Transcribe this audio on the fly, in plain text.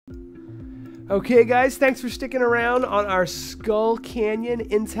Okay guys, thanks for sticking around on our Skull Canyon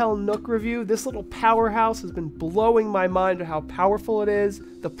Intel NUC review. This little powerhouse has been blowing my mind to how powerful it is,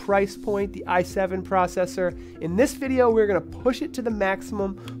 the price point, the i7 processor. In this video, we're going to push it to the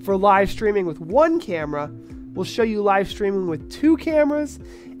maximum for live streaming with one camera. We'll show you live streaming with two cameras,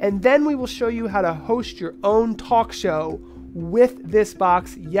 and then we will show you how to host your own talk show with this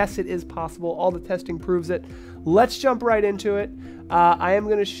box. Yes, it is possible. All the testing proves it. Let's jump right into it. I am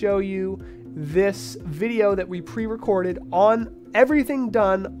going to show you this video that we pre-recorded on everything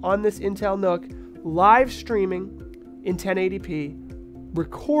done on this Intel NUC, live streaming in 1080p,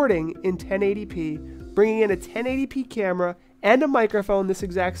 recording in 1080p, bringing in a 1080p camera and a microphone, this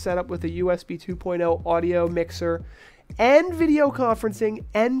exact setup with a USB 2.0 audio mixer, and video conferencing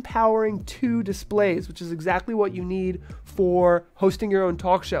and powering two displays, which is exactly what you need for hosting your own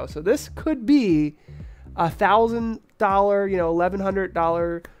talk show. So this could be $1,000,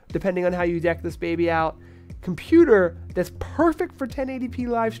 $1,100, depending on how you deck this baby out, computer that's perfect for 1080p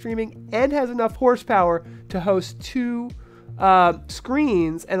live streaming and has enough horsepower to host two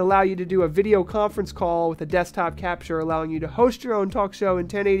screens and allow you to do a video conference call with a desktop capture, allowing you to host your own talk show in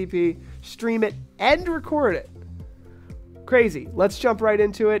 1080p, stream it, and record it. Crazy. Let's jump right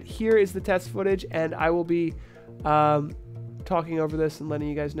into it. Here is the test footage, and I will be talking over this and letting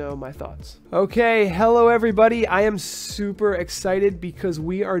you guys know my thoughts. Okay, hello everybody. I am super excited because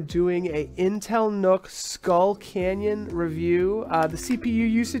we are doing a Intel NUC Skull Canyon review. The CPU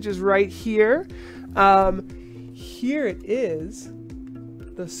usage is right here. Here it is,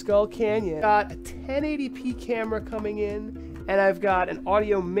 the Skull Canyon. Got a 1080p camera coming in, and I've got an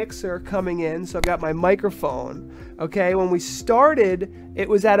audio mixer coming in, so I've got my microphone. Okay, when we started, it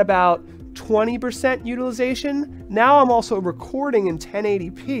was at about 20% utilization. Now I'm also recording in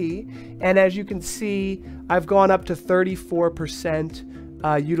 1080p, and as you can see, I've gone up to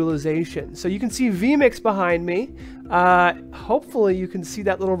 34% utilization. So you can see vMix behind me. Hopefully you can see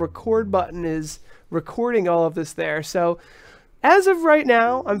that little record button is recording all of this there. So as of right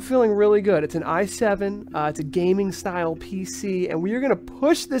now, I'm feeling really good. It's an i7, it's a gaming style PC, and we are gonna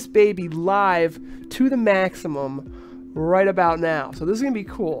push this baby live to the maximum right about now. So this is gonna be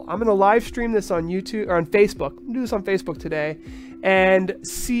cool. I'm gonna live stream this on YouTube or on Facebook. I'm gonna do this on Facebook today and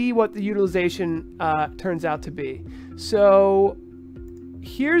see what the utilization turns out to be. So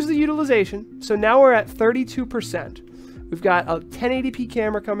here's the utilization. So now we're at 32%. We've got a 1080p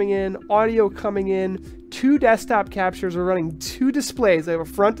camera coming in, audio coming in, two desktop captures. We're running two displays. I have a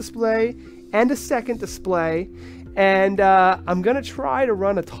front display and a second display. And I'm going to try to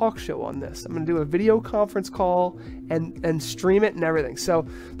run a talk show on this. I'm going to do a video conference call and stream it and everything. So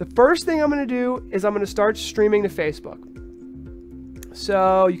the first thing I'm going to do is I'm going to start streaming to Facebook.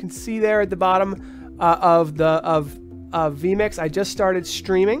 So you can see there at the bottom of vMix, I just started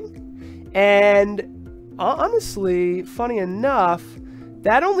streaming. And honestly, funny enough,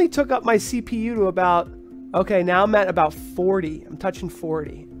 that only took up my CPU to about, okay, now I'm at about 40. I'm touching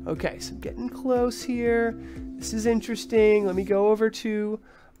 40. Okay, so I'm getting close here. This is interesting. Let me go over to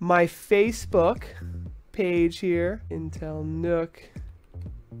my Facebook page here. Intel NUC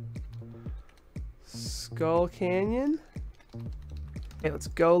Skull Canyon. Okay, let's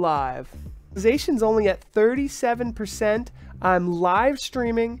go live. Utilization's only at 37%. I'm live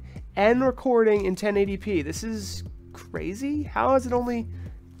streaming and recording in 1080p. This is crazy. How is it only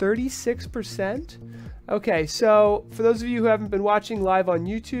 36%? Okay, so for those of you who haven't been watching live on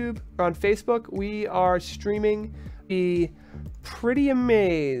YouTube or on Facebook, we are streaming. Be pretty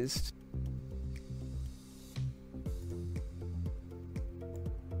amazed.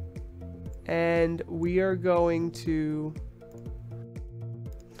 And we are going to...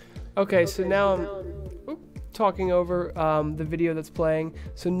 Okay, so now I'm talking over the video that's playing.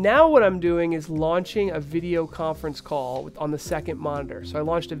 So now what I'm doing is launching a video conference call on the second monitor. So I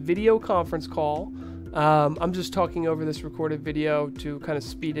launched a video conference call. I'm just talking over this recorded video to kind of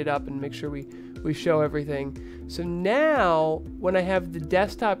speed it up and make sure we show everything. So now when I have the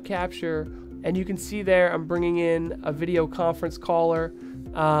desktop capture, and you can see there I'm bringing in a video conference caller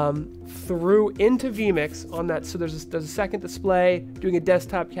through into vMix on that. So there's a second display doing a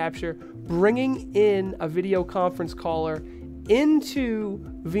desktop capture, bringing in a video conference caller into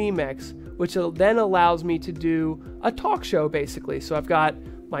vMix, which then allows me to do a talk show basically. So I've got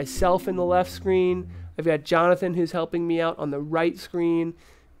myself in the left screen. I've got Jonathan who's helping me out on the right screen.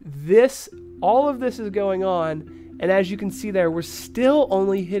 All of this is going on, and as you can see there, we're still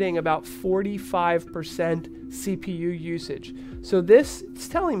only hitting about 45% CPU usage. So this is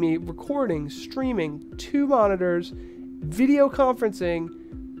telling me recording, streaming, two monitors, video conferencing,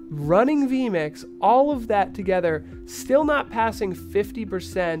 running vMix, all of that together, still not passing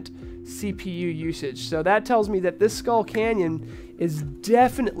 50% CPU usage. So that tells me that this Skull Canyon is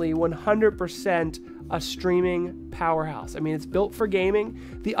definitely 100% a streaming powerhouse. I mean, it's built for gaming.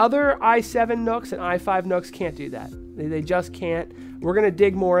 The other i7 NUCs and i5 NUCs can't do that. They just can't. We're going to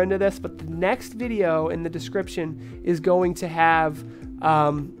dig more into this, but the next video in the description is going to have,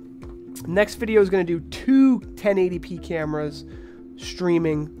 next video is going to do 2 1080p cameras,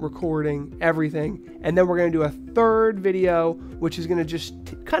 streaming, recording, everything. And then we're going to do a third video, which is going to just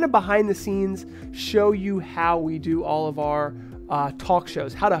kind of behind the scenes show you how we do all of our talk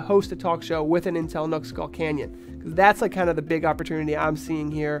shows, how to host a talk show with an Intel NUC Skull Canyon. Because that's like kind of the big opportunity I'm seeing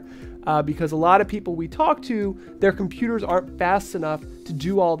here, because a lot of people we talk to, their computers aren't fast enough to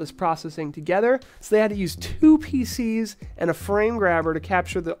do all this processing together. So they had to use 2 PCs and a frame grabber to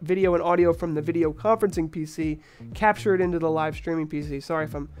capture the video and audio from the video conferencing PC, capture it into the live streaming PC. Sorry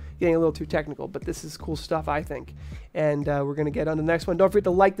if I'm getting a little too technical, but this is cool stuff, I think. And we're going to get on to the next one. Don't forget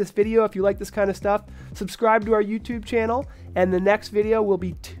to like this video if you like this kind of stuff. Subscribe to our YouTube channel. And the next video will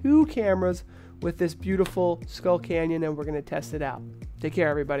be 2 cameras with this beautiful Skull Canyon, and we're going to test it out. Take care,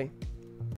 everybody.